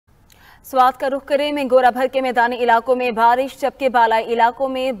स्वात का रुख करें में गोरा भर के मैदानी इलाकों में बारिश, जबकि बालाई इलाकों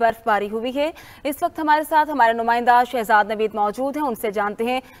में बर्फबारी हुई है। इस वक्त हमारे साथ हमारे नुमाइंदा शहजाद नवीद मौजूद हैं, उनसे जानते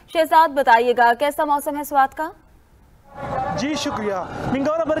हैं। शहजाद, बताइएगा कैसा मौसम है स्वात का? जी शुक्रिया।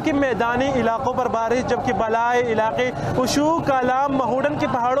 मिंगौरा भर के मैदानी इलाकों पर बारिश, जबकि बलाई इलाके उशू, कालाम, महूडन के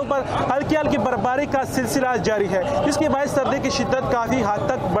पहाड़ों पर हल्की हल्की बर्फबारी का सिलसिला जारी है, जिसके बाद सर्दी की शिद्दत काफ़ी हद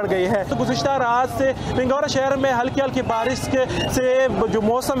तक बढ़ गई है। तो गुज़िश्ता रात से मिंगौरा शहर में हल्की हल्की बारिश से जो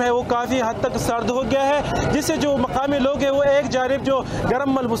मौसम है वो काफ़ी हद तक सर्द हो गया है, जिससे जो मकामी लोग हैं वो एक जानिब जो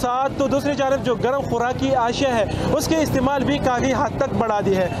गर्म मलबूसात तो दूसरी जानिब जो गर्म खुराकी आशिया है उसके इस्तेमाल भी काफ़ी हद तक बढ़ा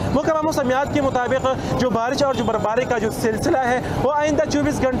दी है। महकमा मौसमियात के मुताबिक जो बारिश और जो बर्फबारी का जो सिलसिला है वो आइंदा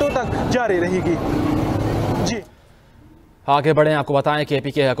 24 घंटों तक जारी रहेगी। जी आगे बढ़ें, आपको बताएं कि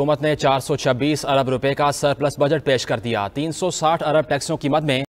एपी की हुकूमत ने 426 अरब रुपए का सरप्लस बजट पेश कर दिया। 360 अरब टैक्सों की मद में